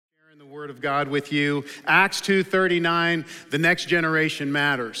Word of God with you. Acts 2:39, the next generation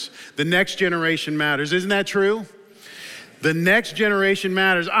matters. The next generation matters. Isn't that true? The next generation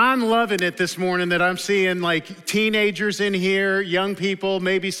matters. I'm loving it this morning that I'm seeing like teenagers in here, young people,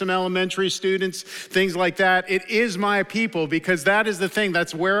 maybe some elementary students, things like that. It is my people because that is the thing.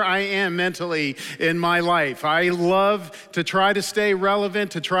 That's where I am mentally in my life. I love to try to stay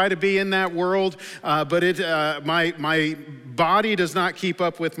relevant, to try to be in that world, but my body does not keep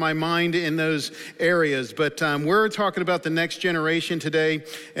up with my mind in those areas. But we're talking about the next generation today,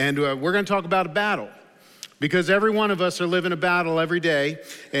 and we're going to talk about a battle. Because every one of us are living a battle every day,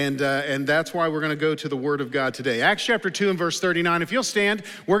 and that's why we're going to go to the Word of God today. Acts chapter 2 and verse 39. If you'll stand,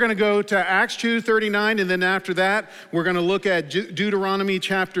 we're going to go to Acts 2:39, and then after that, we're going to look at Deuteronomy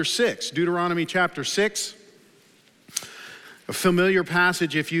chapter 6. Deuteronomy chapter 6, a familiar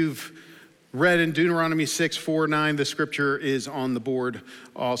passage. If you've read in Deuteronomy 6:4-9, the scripture is on the board,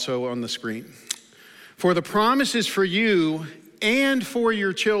 also on the screen. For the promise is for you and for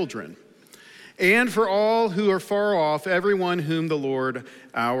your children, and for all who are far off, everyone whom the Lord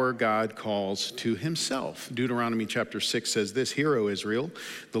our God calls to himself. Deuteronomy chapter 6 says this, Hear, O Israel,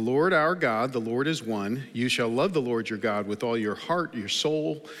 the Lord our God, the Lord is one. You shall love the Lord your God with all your heart, your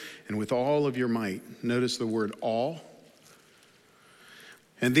soul, and with all of your might. Notice the word all.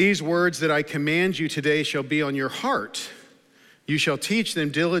 And these words that I command you today shall be on your heart. You shall teach them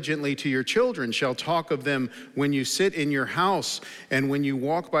diligently to your children, shall talk of them when you sit in your house and when you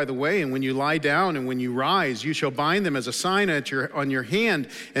walk by the way and when you lie down and when you rise. You shall bind them as a sign on your hand,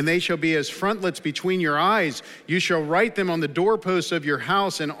 and they shall be as frontlets between your eyes. You shall write them on the doorposts of your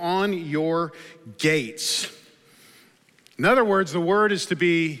house and on your gates. In other words, the word is to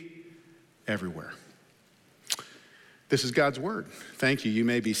be everywhere. This is God's word. Thank you. You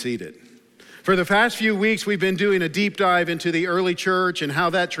may be seated. For the past few weeks, we've been doing a deep dive into the early church and how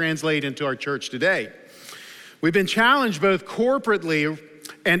that translates into our church today. We've been challenged both corporately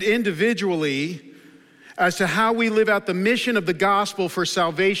and individually as to how we live out the mission of the gospel for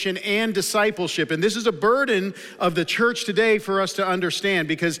salvation and discipleship. And this is a burden of the church today for us to understand,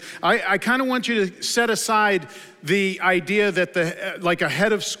 because I kind of want you to set aside the idea that like a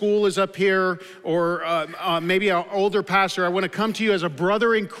head of school is up here, or maybe an older pastor. I want to come to you as a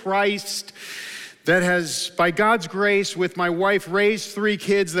brother in Christ that has, by God's grace, with my wife, raised 3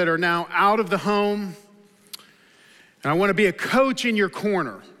 kids that are now out of the home. And I want to be a coach in your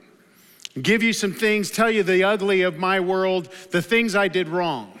corner. Give you some things, tell you the ugly of my world, the things I did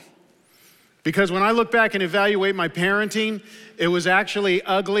wrong. Because when I look back and evaluate my parenting, it was actually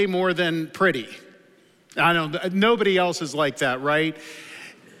ugly more than pretty. I don't, nobody else is like that, right?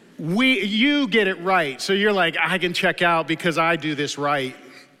 You get it right. So you're like, I can check out because I do this right.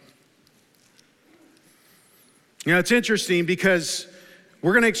 You know, it's interesting because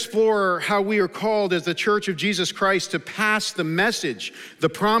we're going to explore how we are called as the Church of Jesus Christ to pass the message, the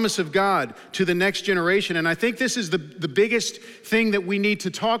promise of God to the next generation. And I think this is the biggest thing that we need to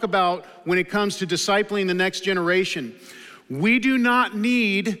talk about when it comes to discipling the next generation. We do not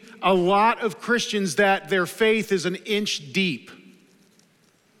need a lot of Christians that their faith is an inch deep.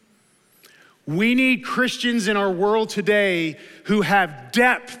 We need Christians in our world today who have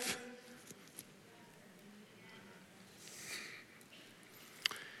depth.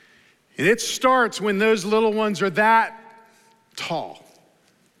 And it starts when those little ones are that tall,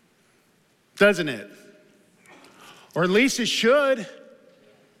 doesn't it? Or at least it should.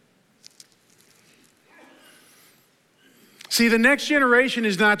 See, the next generation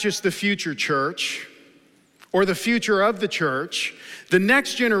is not just the future church or the future of the church. The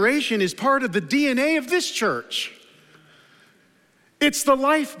next generation is part of the DNA of this church. It's the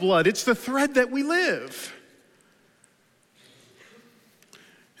lifeblood. It's the thread that we live.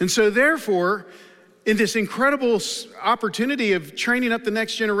 And so therefore, in this incredible opportunity of training up the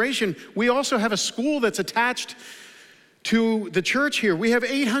next generation, we also have a school that's attached to the church here. We have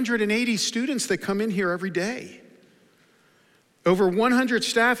 880 students that come in here every day. Over 100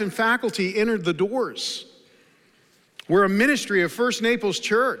 staff and faculty entered the doors. We're a ministry of First Naples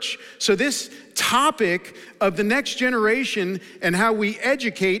Church. So this topic of the next generation and how we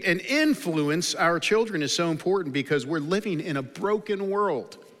educate and influence our children is so important because we're living in a broken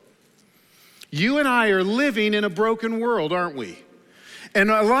world. You and I are living in a broken world, aren't we?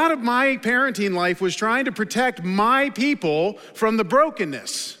 And a lot of my parenting life was trying to protect my people from the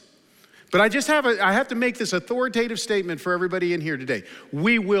brokenness. But I have to make this authoritative statement for everybody in here today.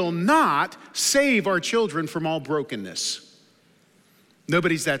 We will not save our children from all brokenness.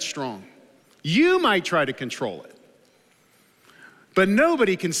 Nobody's that strong. You might try to control it. But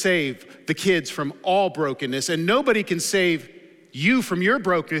nobody can save the kids from all brokenness, and nobody can save you from your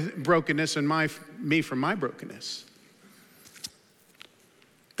brokenness and me from my brokenness.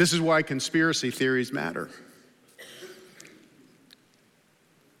 This is why conspiracy theories matter.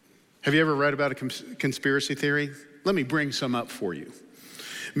 Have you ever read about a conspiracy theory? Let me bring some up for you.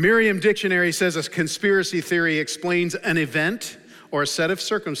 Merriam Dictionary says a conspiracy theory explains an event or a set of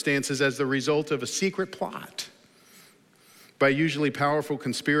circumstances as the result of a secret plot by usually powerful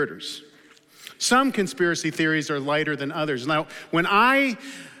conspirators. Some conspiracy theories are lighter than others. Now, when I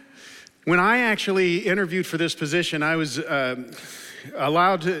actually interviewed for this position, I was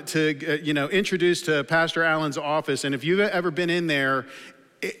allowed to introduced to Pastor Allen's office, and if you've ever been in there,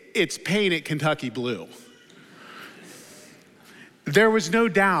 it's painted Kentucky blue. There was no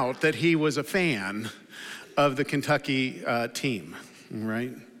doubt that he was a fan of the Kentucky team,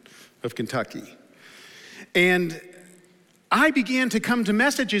 right, of Kentucky. And I began to come to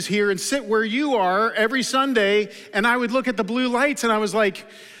messages here and sit where you are every Sunday, and I would look at the blue lights, and I was like,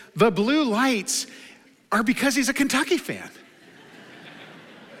 the blue lights are because he's a Kentucky fan.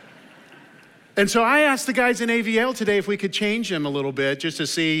 And so I asked the guys in AVL today if we could change them a little bit just to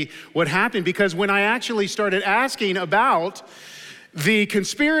see what happened, because when I actually started asking about the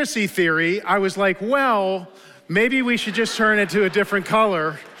conspiracy theory, I was like, well, maybe we should just turn it to a different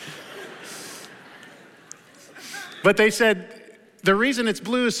color. But they said the reason it's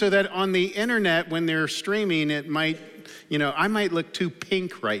blue is so that on the internet, when they're streaming, it might, I might look too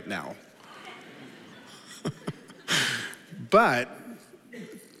pink right now. But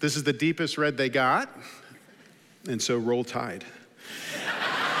this is the deepest red they got, and so roll Tide.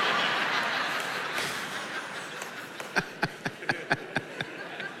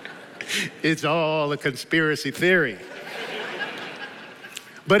 It's all a conspiracy theory.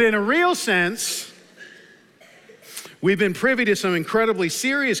 But in a real sense, we've been privy to some incredibly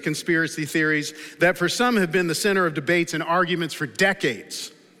serious conspiracy theories that for some have been the center of debates and arguments for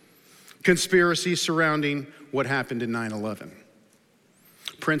decades. Conspiracies surrounding what happened in 9/11.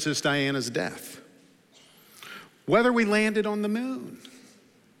 Princess Diana's death. Whether we landed on the moon.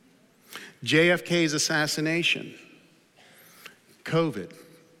 JFK's assassination. COVID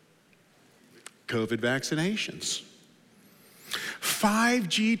vaccinations.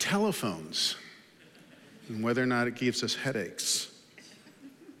 5G telephones. And whether or not it gives us headaches.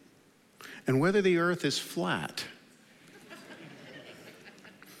 And whether the earth is flat.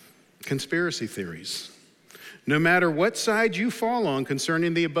 Conspiracy theories. No matter what side you fall on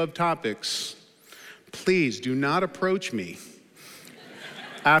concerning the above topics, please do not approach me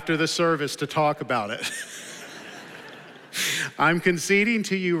after the service to talk about it. I'm conceding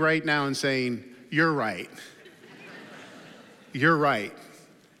to you right now and saying, you're right. You're right,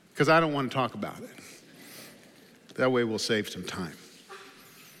 because I don't want to talk about it. That way we'll save some time.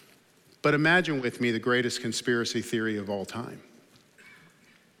 But imagine with me the greatest conspiracy theory of all time.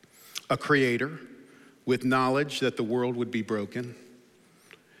 A creator with knowledge that the world would be broken,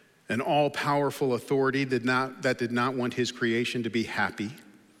 an all-powerful authority that did not want his creation to be happy,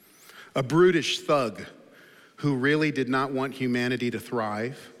 a brutish thug who really did not want humanity to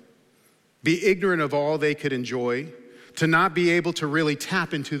thrive, be ignorant of all they could enjoy, to not be able to really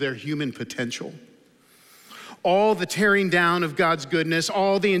tap into their human potential, all the tearing down of God's goodness,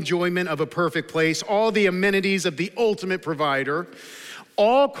 all the enjoyment of a perfect place, all the amenities of the ultimate provider,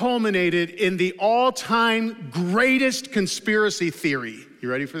 all culminated in the all-time greatest conspiracy theory. You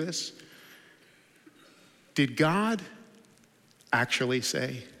ready for this? Did God actually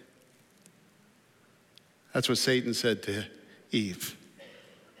say? That's what Satan said to Eve.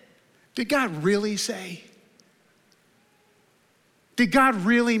 Did God really say? Did God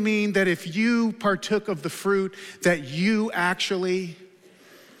really mean that if you partook of the fruit that you actually...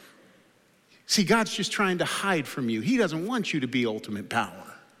 See, God's just trying to hide from you. He doesn't want you to be ultimate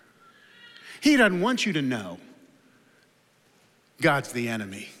power. He doesn't want you to know God's the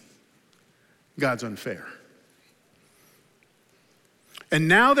enemy. God's unfair. And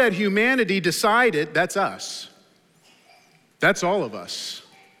now that humanity decided, that's us. That's all of us.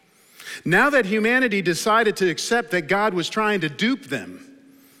 Now that humanity decided to accept that God was trying to dupe them,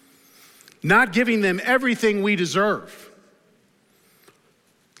 not giving them everything we deserve,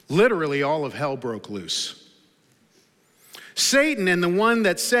 literally all of hell broke loose. Satan, and the one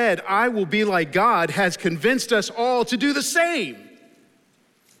that said, I will be like God, has convinced us all to do the same.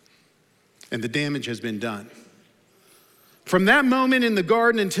 And the damage has been done. From that moment in the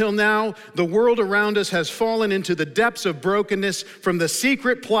garden until now, the world around us has fallen into the depths of brokenness from the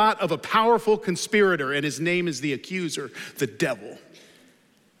secret plot of a powerful conspirator, and his name is the accuser, the devil.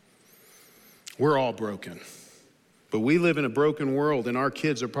 We're all broken, but we live in a broken world, and our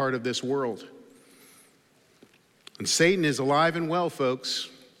kids are part of this world. And Satan is alive and well, folks.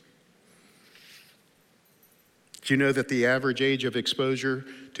 Do you know that the average age of exposure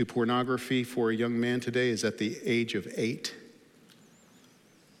to pornography for a young man today is at the age of 8?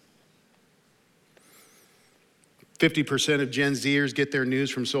 50% of Gen Zers get their news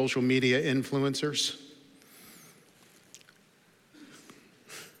from social media influencers.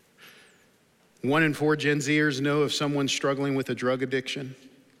 1 in 4 Gen Zers know of someone struggling with a drug addiction.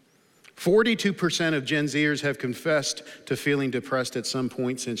 42% of Gen Zers have confessed to feeling depressed at some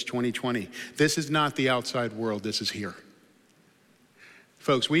point since 2020. This is not the outside world, this is here.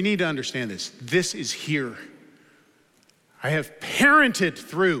 Folks, we need to understand this. This is here. I have parented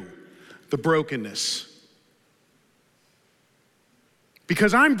through the brokenness.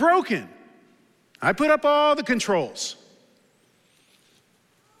 Because I'm broken. I put up all the controls.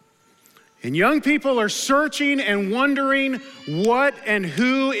 And young people are searching and wondering what and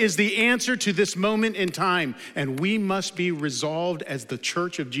who is the answer to this moment in time. And we must be resolved as the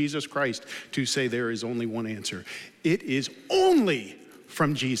Church of Jesus Christ to say there is only one answer. It is only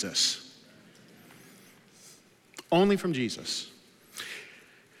from Jesus. Only from Jesus.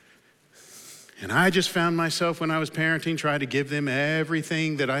 And I just found myself when I was parenting trying to give them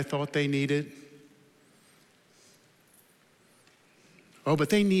everything that I thought they needed. Oh,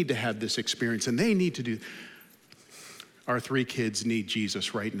 but they need to have this experience and they need to do. Our 3 kids need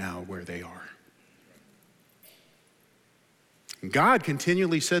Jesus right now where they are. And God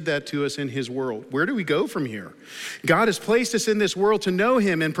continually said that to us in his world. Where do we go from here? God has placed us in this world to know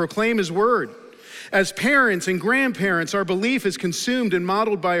him and proclaim his word. As parents and grandparents, our belief is consumed and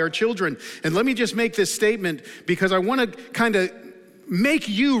modeled by our children. And let me just make this statement because I want to kind of make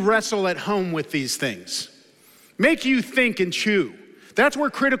you wrestle at home with these things. Make you think and chew. That's where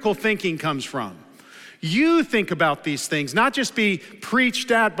critical thinking comes from. You think about these things, not just be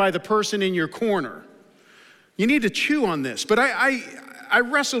preached at by the person in your corner. You need to chew on this. But I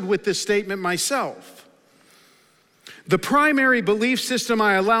wrestled with this statement myself. The primary belief system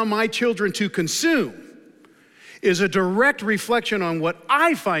I allow my children to consume is a direct reflection on what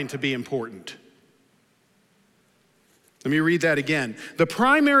I find to be important. Let me read that again. The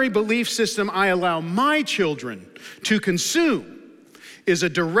primary belief system I allow my children to consume is a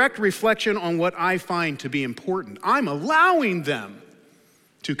direct reflection on what I find to be important. I'm allowing them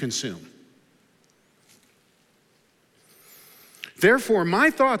to consume. Therefore,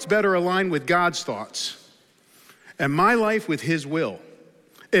 my thoughts better align with God's thoughts and my life with his will.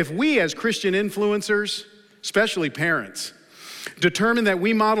 If we as Christian influencers, especially parents, determine that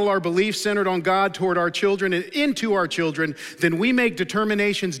we model our beliefs centered on God toward our children and into our children, then we make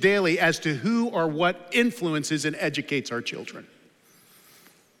determinations daily as to who or what influences and educates our children.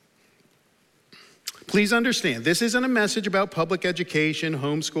 Please understand, this isn't a message about public education,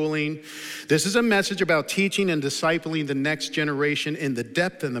 homeschooling. This is a message about teaching and discipling the next generation in the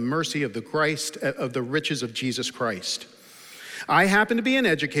depth and the mercy of the riches of Jesus Christ. I happen to be an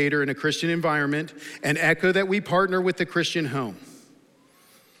educator in a Christian environment and echo that we partner with the Christian home.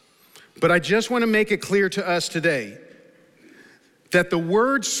 But I just want to make it clear to us today that the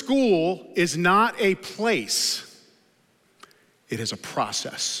word school is not a place. It is a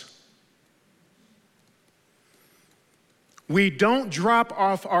process. We don't drop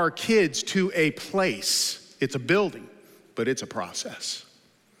off our kids to a place. It's a building, but it's a process.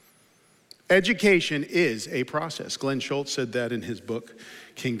 Education is a process. Glenn Schultz said that in his book,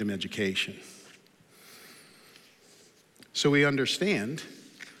 Kingdom Education. So we understand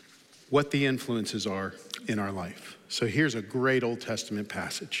what the influences are in our life. So here's a great Old Testament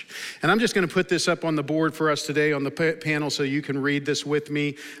passage. And I'm just going to put this up on the board for us today on the panel so you can read this with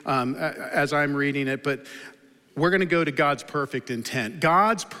me as I'm reading it. But we're going to go to God's perfect intent.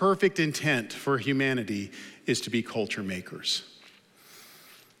 God's perfect intent for humanity is to be culture makers.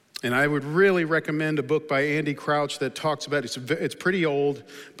 And I would really recommend a book by Andy Crouch that talks about, it's pretty old,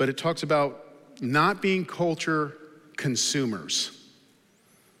 but it talks about not being culture consumers.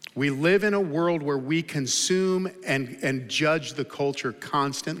 We live in a world where we consume and judge the culture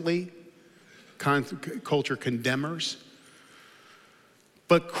constantly, culture condemners.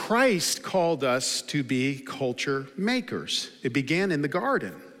 But Christ called us to be culture makers. It began in the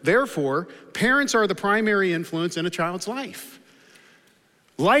garden. Therefore, parents are the primary influence in a child's life.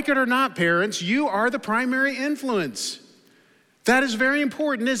 Like it or not, parents, you are the primary influence. That is very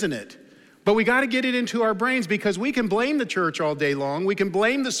important, isn't it? But we got to get it into our brains because we can blame the church all day long. We can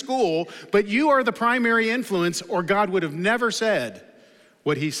blame the school, but you are the primary influence or God would have never said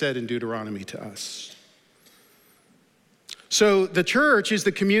what he said in Deuteronomy to us. So the church is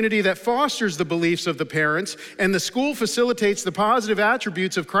the community that fosters the beliefs of the parents, and the school facilitates the positive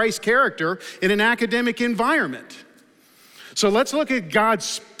attributes of Christ's character in an academic environment. So let's look at God's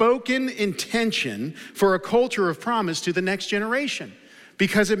spoken intention for a culture of promise to the next generation,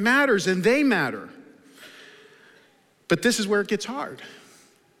 because it matters and they matter. But this is where it gets hard.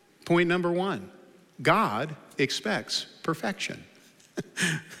 Point number one, God expects perfection.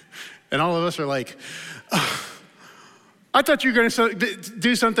 And all of us are like, oh, I thought you were going to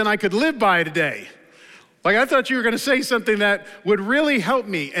do something I could live by today. Like, I thought you were going to say something that would really help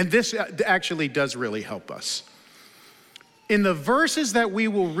me. And this actually does really help us. In the verses that we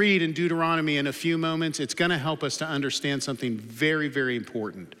will read in Deuteronomy in a few moments, it's going to help us to understand something very, very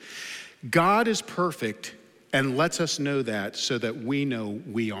important. God is perfect and lets us know that so that we know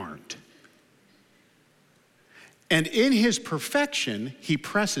we aren't. And in his perfection, he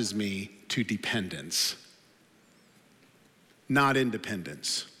presses me to dependence, not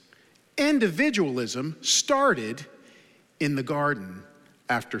independence. Individualism started in the garden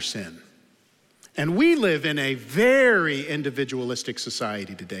after sin. And we live in a very individualistic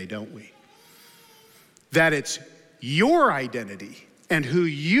society today, don't we? That it's your identity and who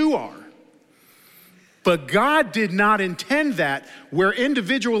you are. But God did not intend that. Where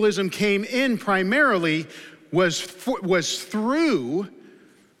individualism came in primarily was through,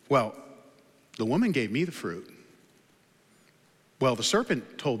 well, the woman gave me the fruit. Well, the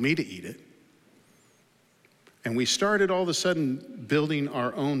serpent told me to eat it. And we started all of a sudden building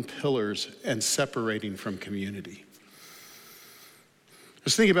our own pillars and separating from community.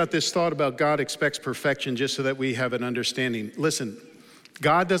 Let's think about this thought about God expects perfection just so that we have an understanding. Listen,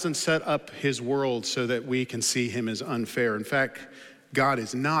 God doesn't set up his world so that we can see him as unfair. In fact, God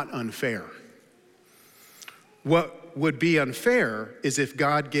is not unfair. What would be unfair is if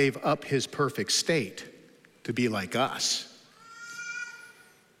God gave up his perfect state to be like us.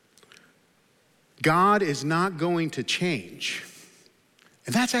 God is not going to change.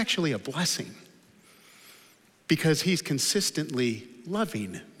 And that's actually a blessing because he's consistently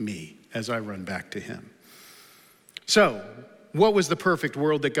loving me as I run back to him. So, what was the perfect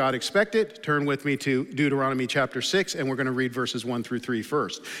world that God expected? Turn with me to Deuteronomy chapter 6, and we're going to read verses 1 through 3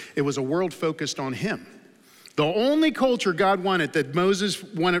 first. It was a world focused on him. The only culture God wanted, that Moses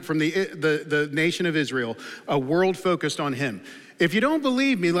wanted from the nation of Israel, a world focused on him. If you don't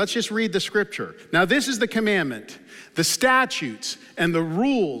believe me, let's just read the scripture. Now, this is the commandment, the statutes and the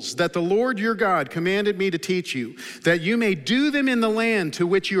rules that the Lord your God commanded me to teach you, that you may do them in the land to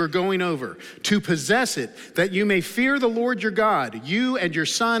which you are going over, to possess it, that you may fear the Lord your God, you and your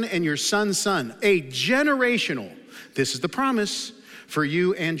son and your son's son, a generational, this is the promise, for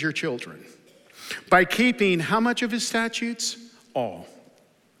you and your children. By keeping how much of his statutes? All.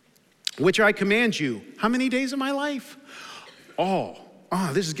 Which I command you, how many days of my life? All.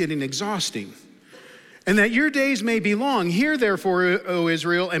 This is getting exhausting. And that your days may be long. Hear therefore, O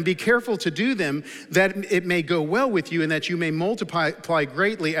Israel, and be careful to do them, that it may go well with you, and that you may multiply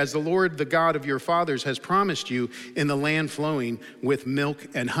greatly, as the Lord, the God of your fathers, has promised you, in the land flowing with milk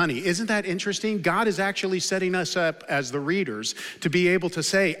and honey. Isn't that interesting? God is actually setting us up as the readers to be able to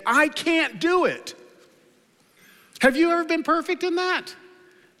say, I can't do it. Have you ever been perfect in that?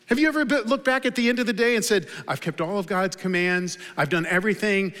 Have you ever looked back at the end of the day and said, I've kept all of God's commands, I've done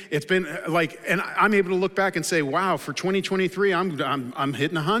everything, it's been like, and I'm able to look back and say, wow, for 2023, I'm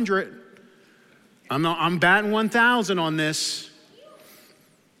hitting 100. I'm batting 1,000 on this.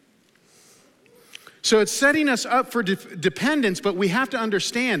 So it's setting us up for dependence, but we have to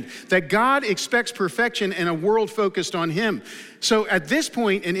understand that God expects perfection in a world focused on him. So at this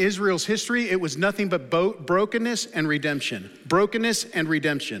point in Israel's history, it was nothing but brokenness and redemption. Brokenness and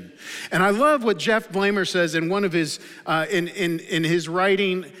redemption. And I love what Jeff Blamer says in one of his, in his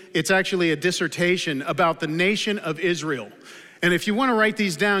writing. It's actually a dissertation about the nation of Israel. And if you want to write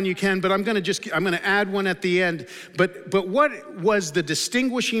these down, you can, but I'm going to add one at the end. But what was the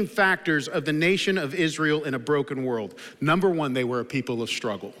distinguishing factors of the nation of Israel in a broken world? Number one, they were a people of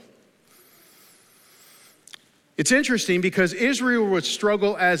struggle. It's interesting because Israel would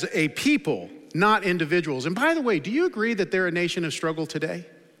struggle as a people, not individuals. And by the way, do you agree that they're a nation of struggle today?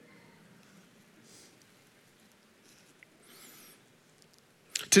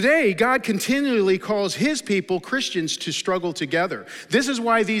 Today, God continually calls his people, Christians, to struggle together. This is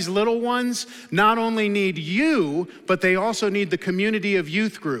why these little ones not only need you, but they also need the community of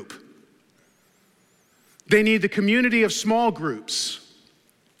youth group. They need the community of small groups,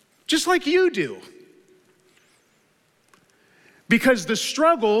 just like you do. Because the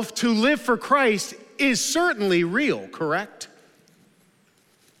struggle to live for Christ is certainly real, correct?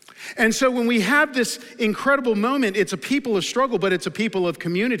 And so when we have this incredible moment, it's a people of struggle, but it's a people of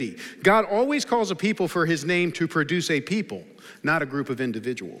community. God always calls a people for his name to produce a people, not a group of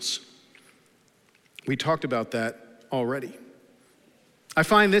individuals. We talked about that already. I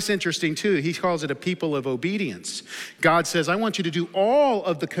find this interesting too. He calls it a people of obedience. God says, I want you to do all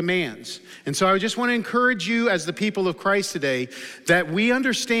of the commands. And so I just want to encourage you as the people of Christ today that we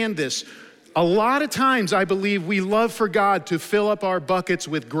understand this. A lot of times I believe we love for God to fill up our buckets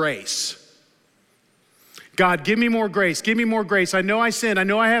with grace. God, give me more grace. Give me more grace. I know I sin. I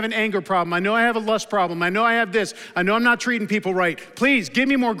know I have an anger problem. I know I have a lust problem. I know I have this. I know I'm not treating people right. Please give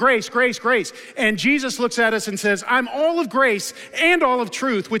me more grace, grace, grace. And Jesus looks at us and says, I'm all of grace and all of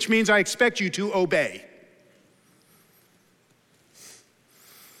truth, which means I expect you to obey.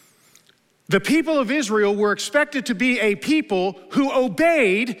 The people of Israel were expected to be a people who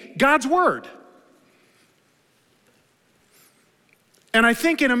obeyed God's word. And I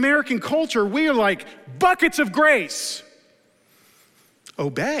think in American culture, we are like buckets of grace.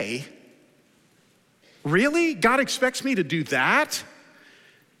 Obey? Really? God expects me to do that?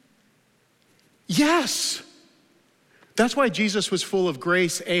 Yes. That's why Jesus was full of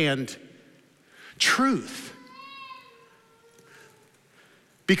grace and truth.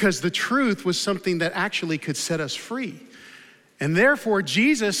 Because the truth was something that actually could set us free. And therefore,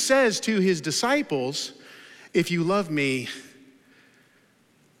 Jesus says to his disciples, if you love me,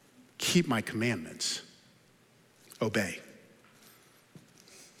 keep my commandments. Obey.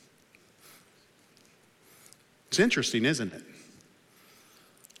 It's interesting, isn't it?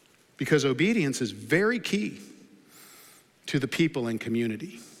 Because obedience is very key to the people and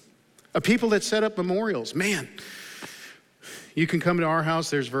community. A people that set up memorials. Man, you can come to our house.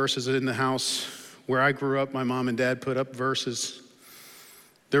 There's verses in the house where I grew up. My mom and dad put up verses.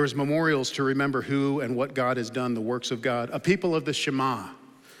 There was memorials to remember who and what God has done, the works of God. A people of the Shema.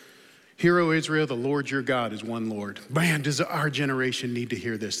 Hear, O Israel, the Lord your God is one Lord. Man, does our generation need to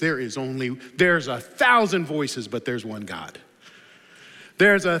hear this? There's 1,000 voices, but there's one God.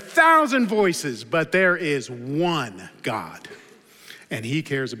 There's 1,000 voices, but there is one God. And he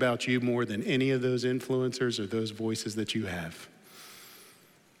cares about you more than any of those influencers or those voices that you have.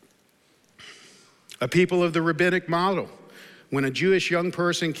 A people of the rabbinic model. When a Jewish young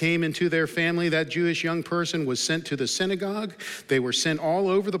person came into their family, that Jewish young person was sent to the synagogue. They were sent all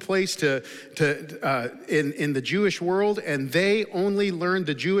over the place in the Jewish world, and they only learned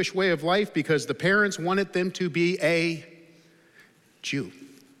the Jewish way of life because the parents wanted them to be a Jew.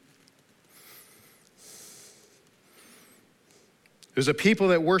 There's a people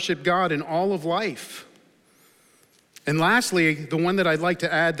that worship God in all of life. And lastly, the one that I'd like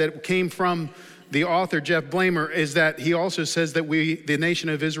to add that came from the author, Jeff Blamer, is that he also says that we, the nation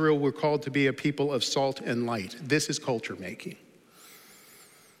of Israel, were called to be a people of salt and light. This is culture making.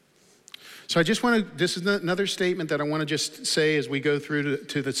 So this is another statement that I want to just say as we go through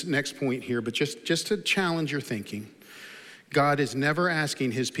to this next point here, but just to challenge your thinking. God is never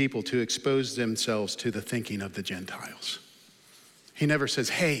asking his people to expose themselves to the thinking of the Gentiles. He never says,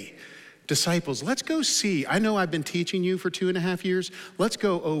 hey, disciples, let's go see. I know I've been teaching you for 2.5 years. Let's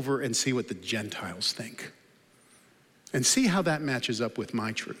go over and see what the Gentiles think and see how that matches up with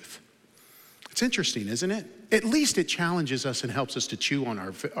my truth. It's interesting, isn't it? At least it challenges us and helps us to chew on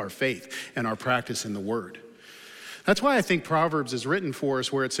our faith and our practice in the word. That's why I think Proverbs is written for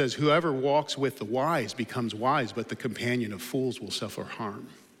us where it says, whoever walks with the wise becomes wise, but the companion of fools will suffer harm.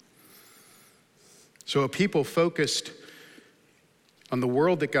 So a people focused on the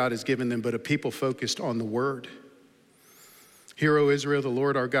world that God has given them, but a people focused on the word. Hear, O Israel, the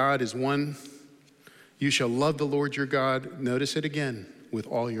Lord our God is one. You shall love the Lord your God, notice it again, with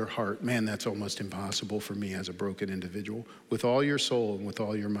all your heart. Man, that's almost impossible for me as a broken individual. With all your soul and with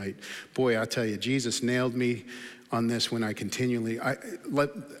all your might. Boy, I tell you, Jesus nailed me on this when I continually,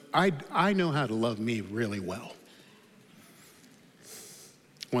 I know how to love me really well.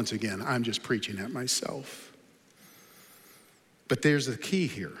 Once again, I'm just preaching at myself. But there's the key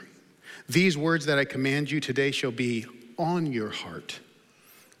here. These words that I command you today shall be on your heart.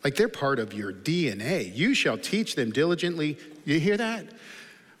 Like they're part of your DNA. You shall teach them diligently. You hear that?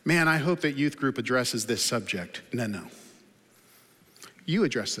 Man, I hope that youth group addresses this subject. No. You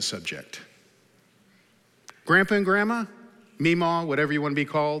address the subject. Grandpa and grandma, Meemaw, whatever you want to be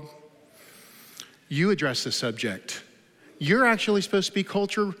called, you address the subject. You're actually supposed to be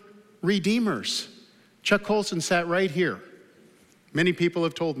culture redeemers. Chuck Colson sat right here. Many people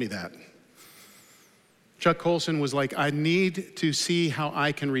have told me that. Chuck Colson was like, I need to see how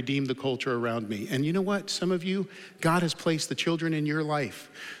I can redeem the culture around me. And you know what? Some of you, God has placed the children in your life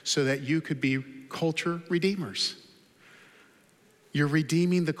so that you could be culture redeemers. You're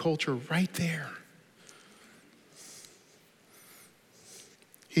redeeming the culture right there.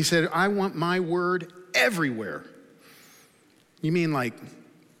 He said, I want my word everywhere. You mean like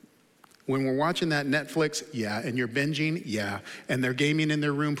When we're watching that Netflix, yeah. And you're binging, yeah. And they're gaming in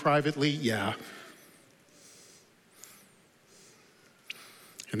their room privately, yeah.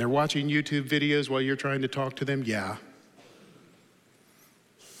 And they're watching YouTube videos while you're trying to talk to them, yeah.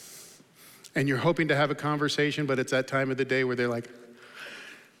 And you're hoping to have a conversation, but it's that time of the day where they're like,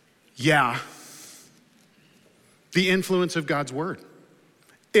 yeah. The influence of God's word.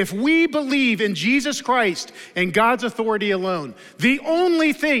 If we believe in Jesus Christ and God's authority alone, the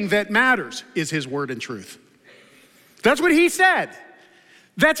only thing that matters is his word and truth. That's what he said.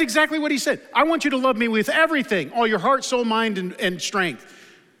 That's exactly what he said. I want you to love me with everything, all your heart, soul, mind, and strength.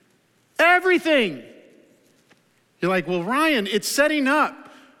 Everything. You're like, well, Ryan, it's setting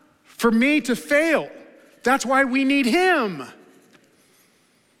up for me to fail. That's why we need him.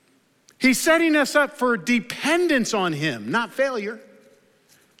 He's setting us up for dependence on him, not failure.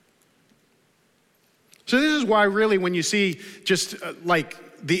 So this is why really when you see just like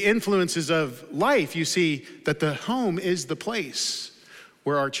the influences of life, you see that the home is the place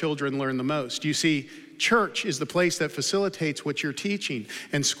where our children learn the most. You see church is the place that facilitates what you're teaching,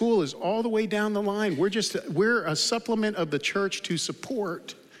 and school is all the way down the line. We're a supplement of the church to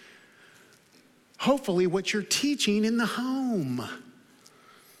support hopefully what you're teaching in the home.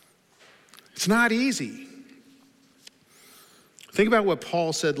 It's not easy. Think about what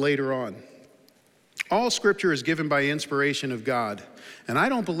Paul said later on. All scripture is given by inspiration of God. And I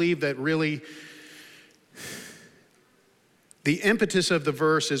don't believe that really the impetus of the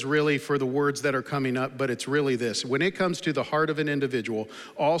verse is really for the words that are coming up, but it's really this. When it comes to the heart of an individual,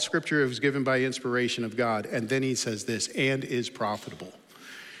 all scripture is given by inspiration of God. And then he says this, and is profitable.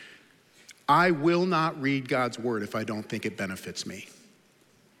 I will not read God's word if I don't think it benefits me.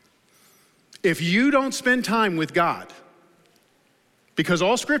 If you don't spend time with God, because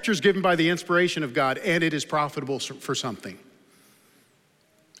all scripture is given by the inspiration of God and it is profitable for something.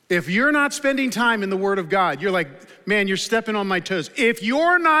 If you're not spending time in the word of God, you're like, man, you're stepping on my toes. If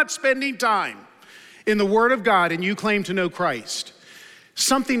you're not spending time in the word of God and you claim to know Christ,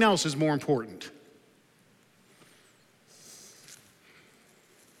 something else is more important.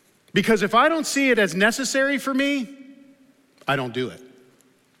 Because if I don't see it as necessary for me, I don't do it.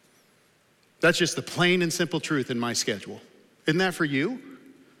 That's just the plain and simple truth in my schedule. Isn't that for you?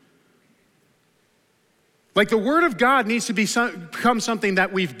 Like the word of God needs to become something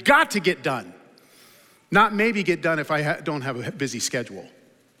that we've got to get done. Not maybe get done if I don't have a busy schedule.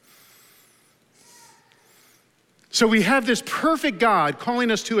 So we have this perfect God calling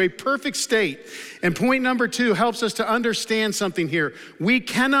us to a perfect state. And point number 2 helps us to understand something here. We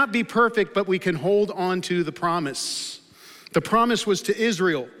cannot be perfect, but we can hold on to the promise. The promise was to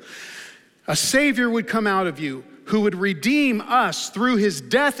Israel. A Savior would come out of you who would redeem us through his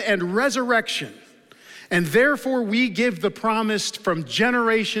death and resurrection. And therefore we give the promise from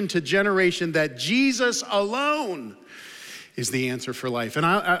generation to generation that Jesus alone is the answer for life. And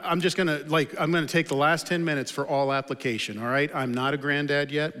I'm gonna take the last 10 minutes for all application, all right? I'm not a granddad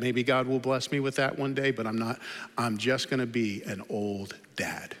yet. Maybe God will bless me with that one day, but I'm not. I'm just gonna be an old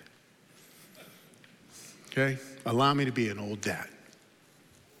dad. Okay? Allow me to be an old dad.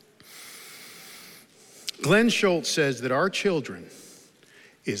 Glenn Schultz says that our children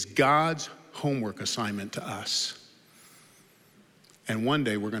is God's homework assignment to us. And one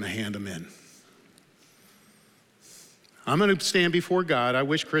day we're gonna hand them in. I'm gonna stand before God. I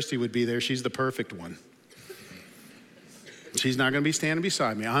wish Christy would be there. She's the perfect one. She's not gonna be standing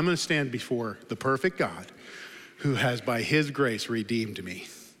beside me. I'm gonna stand before the perfect God who has by his grace redeemed me.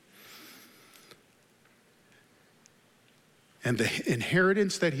 And the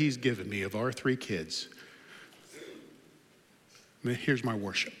inheritance that he's given me of our 3 kids, here's my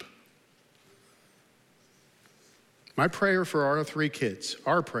worship. My prayer for our 3 kids,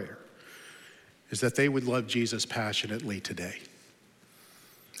 our prayer, is that they would love Jesus passionately today.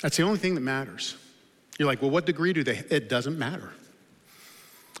 That's the only thing that matters. You're like, well, what degree do they? It doesn't matter.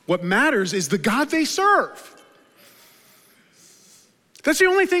 What matters is the God they serve. That's the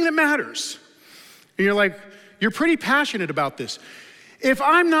only thing that matters. And you're like, you're pretty passionate about this. If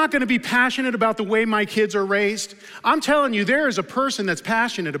I'm not gonna be passionate about the way my kids are raised, I'm telling you, there is a person that's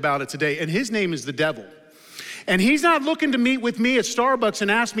passionate about it today, and his name is the devil. And he's not looking to meet with me at Starbucks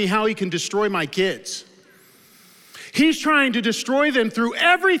and ask me how he can destroy my kids. He's trying to destroy them through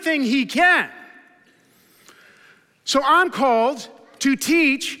everything he can. So I'm called to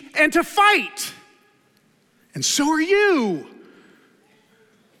teach and to fight. And so are you.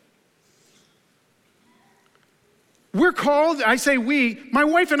 We're called, I say we, my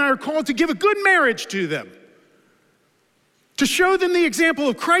wife and I are called to give a good marriage to them. To show them the example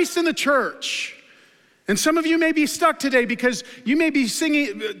of Christ in the church. And some of you may be stuck today because you may be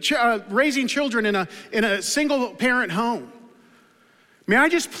raising children in a single parent home. May I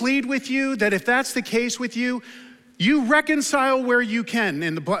just plead with you that if that's the case with you, you reconcile where you can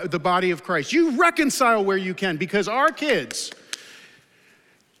in the body of Christ. You reconcile where you can, because our kids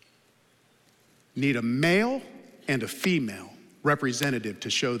need a male and a female representative to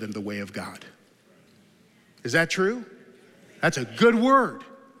show them the way of God. Is that true? That's a good word.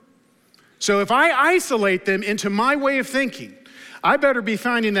 So if I isolate them into my way of thinking, I better be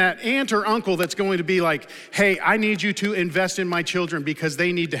finding that aunt or uncle that's going to be like, hey, I need you to invest in my children because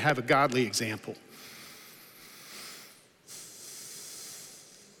they need to have a godly example.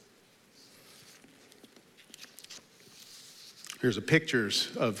 Here's the pictures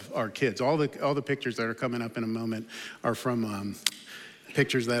of our kids. All the pictures that are coming up in a moment are from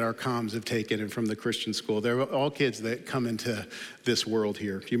pictures that our comms have taken and from the Christian school. They're all kids that come into this world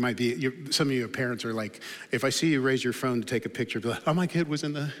here. Some of your parents are like, if I see you raise your phone to take a picture, be like, oh, my kid was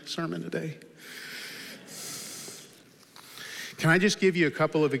in the sermon today. Can I just give you a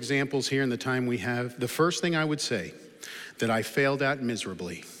couple of examples here in the time we have? The first thing I would say that I failed at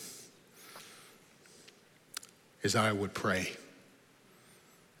miserably is I would pray.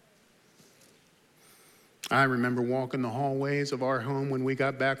 I remember walking the hallways of our home when we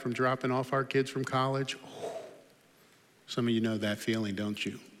got back from dropping off our kids from college. Some of you know that feeling, don't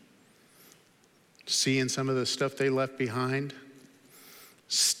you? Seeing some of the stuff they left behind,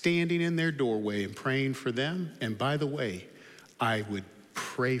 standing in their doorway and praying for them. And by the way, I would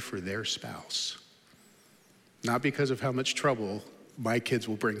pray for their spouse. Not because of how much trouble my kids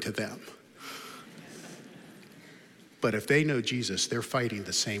will bring to them. But if they know Jesus, they're fighting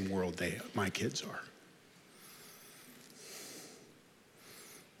the same world my kids are.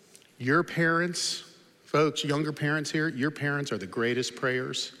 Your parents, folks, younger parents here, your parents are the greatest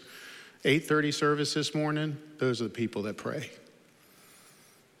prayers. 8:30 service this morning, those are the people that pray.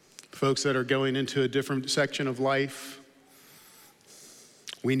 Folks that are going into a different section of life,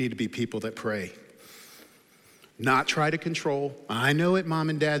 we need to be people that pray. Not try to control. I know it, mom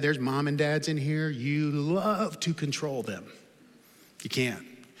and dad. There's mom and dads in here. You love to control them. You can't.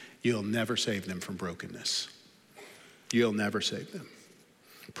 You'll never save them from brokenness. You'll never save them.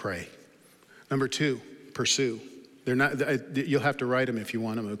 Pray. Number 2, pursue. You'll have to write them if you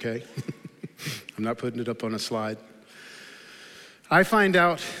want them, okay? I'm not putting it up on a slide. I find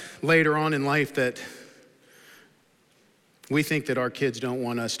out later on in life that we think that our kids don't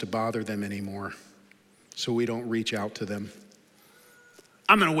want us to bother them anymore, so we don't reach out to them.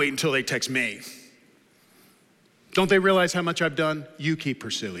 I'm gonna wait until they text me. Don't they realize how much I've done? You keep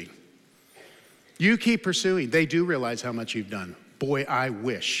pursuing. You keep pursuing. They do realize how much you've done. Boy, I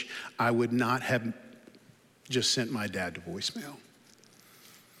wish I would not have just sent my dad to voicemail.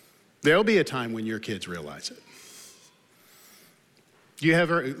 There'll be a time when your kids realize it. Do you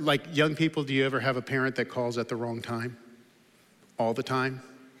ever, like young people, do you ever have a parent that calls at the wrong time? All the time?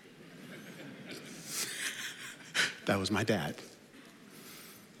 That was my dad.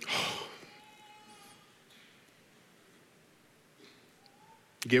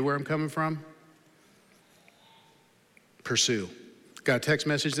 Get where I'm coming from? Pursue. Got a text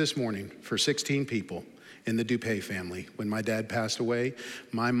message this morning for 16 people in the Dupeè family. When my dad passed away,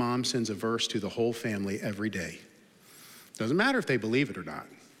 my mom sends a verse to the whole family every day. Doesn't matter if they believe it or not.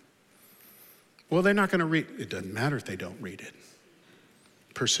 Well, they're not going to read. It doesn't matter if they don't read it.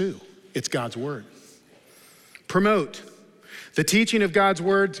 Pursue. It's God's word. Promote. The teaching of God's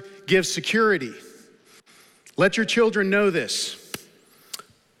word gives security. Let your children know this.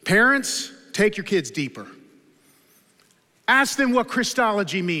 Parents, take your kids deeper. Ask them what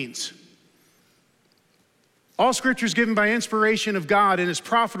Christology means. All scripture is given by inspiration of God and is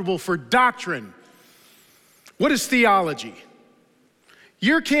profitable for doctrine. What is theology?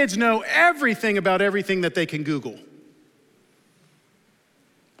 Your kids know everything about everything that they can Google.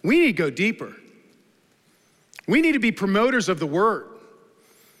 We need to go deeper. We need to be promoters of the word.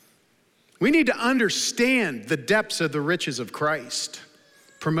 We need to understand the depths of the riches of Christ.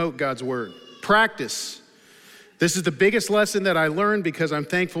 Promote God's word. Practice. This is the biggest lesson that I learned because I'm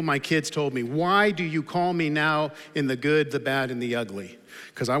thankful my kids told me, why do you call me now in the good, the bad, and the ugly?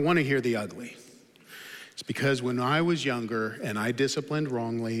 Because I want to hear the ugly. It's because when I was younger and I disciplined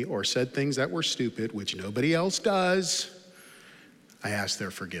wrongly or said things that were stupid, which nobody else does, I asked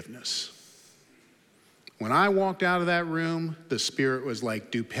their forgiveness. When I walked out of that room, the Spirit was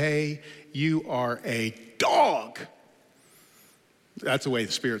like, Dupeè, you are a dog. That's the way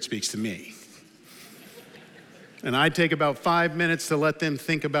the Spirit speaks to me. And I'd take about 5 minutes to let them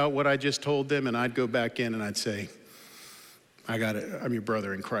think about what I just told them, and I'd go back in and I'd say, I'm your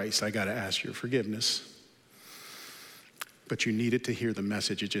brother in Christ. I got to ask your forgiveness. but you needed to hear the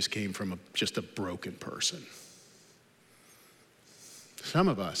message. It just came from just a broken person. Some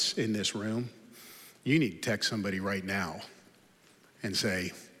of us in this room, you need to text somebody right now and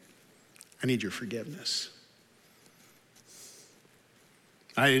say, I need your forgiveness.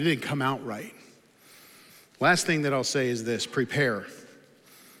 It didn't come out right. Last thing that I'll say is this: prepare.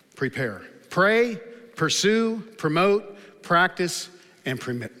 Prepare. Pray, pursue, promote, practice, and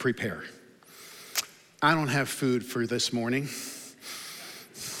prepare. I don't have food for this morning.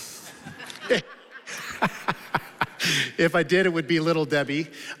 If I did, it would be Little Debbie.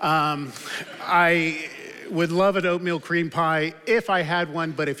 I would love an oatmeal cream pie if I had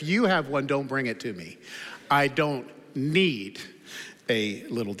one, but if you have one, don't bring it to me. I don't need a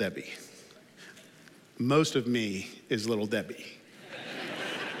Little Debbie. Most of me is Little Debbie.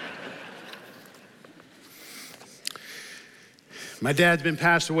 My dad's been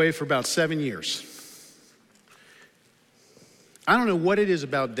passed away for about 7 years. I don't know what it is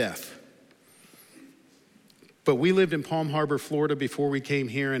about death, but we lived in Palm Harbor, Florida before we came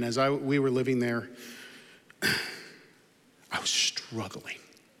here, and as we were living there, I was struggling.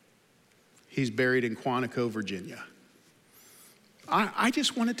 He's buried in Quantico, Virginia. I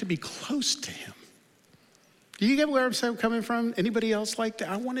just wanted to be close to him. Do you get where I'm coming from? Anybody else like that?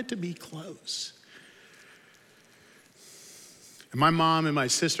 I wanted to be close. And my mom and my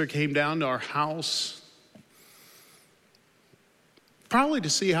sister came down to our house, probably to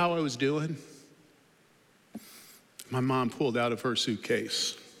see how I was doing. My mom pulled out of her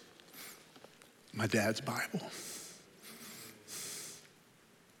suitcase my dad's Bible.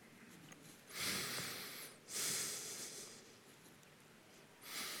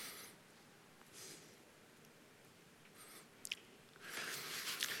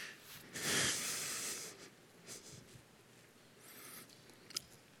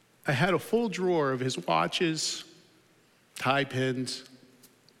 I had a full drawer of his watches, tie pins,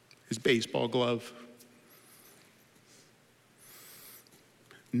 his baseball glove.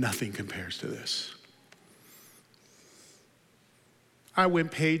 Nothing compares to this. I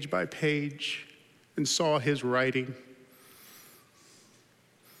went page by page and saw his writing,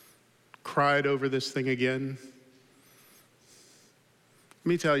 cried over this thing again. Let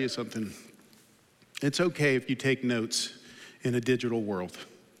me tell you something. It's okay if you take notes in a digital world.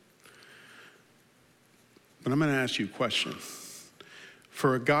 But I'm going to ask you a question.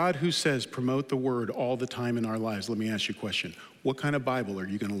 For a God who says promote the word all the time in our lives, let me ask you a question. What kind of Bible are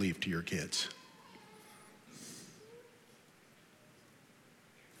you going to leave to your kids?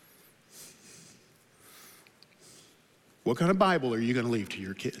 What kind of Bible are you going to leave to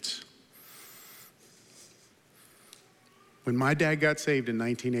your kids? When my dad got saved in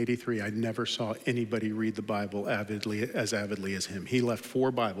 1983, I never saw anybody read the Bible avidly as him. He left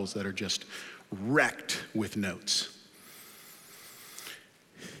 4 Bibles that are just wrecked with notes.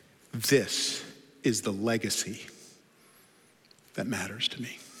 This is the legacy that matters to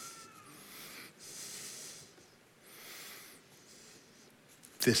me.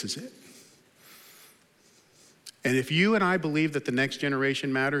 This is it. And if you and I believe that the next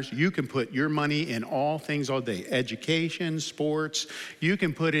generation matters, you can put your money in all things all day. Education, sports, you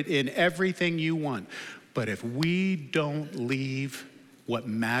can put it in everything you want. But if we don't leave what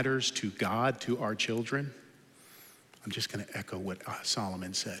matters to God, to our children, I'm just going to echo what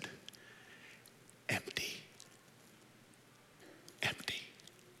Solomon said. Empty. Empty.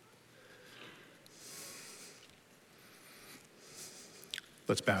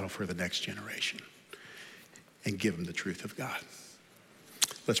 Let's battle for the next generation and give them the truth of God.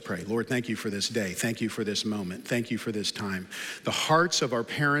 Let's pray. Lord, thank you for this day. Thank you for this moment. Thank you for this time. The hearts of our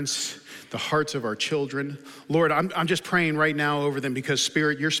parents, the hearts of our children. Lord, I'm just praying right now over them because,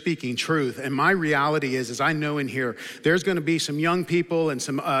 Spirit, you're speaking truth. And my reality is I know in here, there's going to be some young people and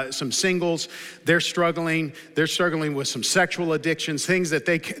some singles. They're struggling with some sexual addictions, things that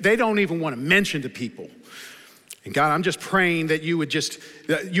they don't even want to mention to people. And God, I'm just praying that you would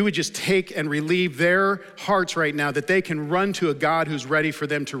just take and relieve their hearts right now, that they can run to a God who's ready for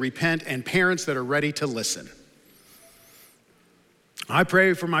them to repent and parents that are ready to listen. I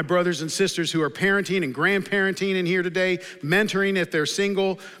pray for my brothers and sisters who are parenting and grandparenting in here today, mentoring if they're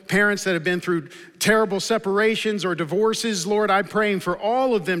single, parents that have been through terrible separations or divorces. Lord, I'm praying for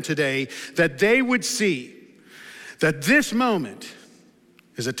all of them today that they would see that this moment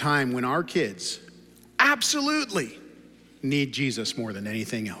is a time when our kids absolutely need Jesus more than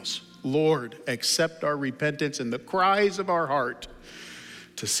anything else. Lord, accept our repentance and the cries of our heart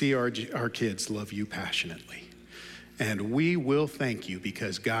to see our kids love you passionately. And we will thank you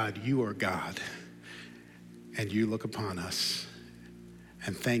because, God, you are God and you look upon us.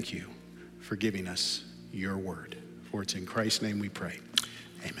 And thank you for giving us your word. For it's in Christ's name we pray.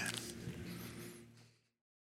 Amen.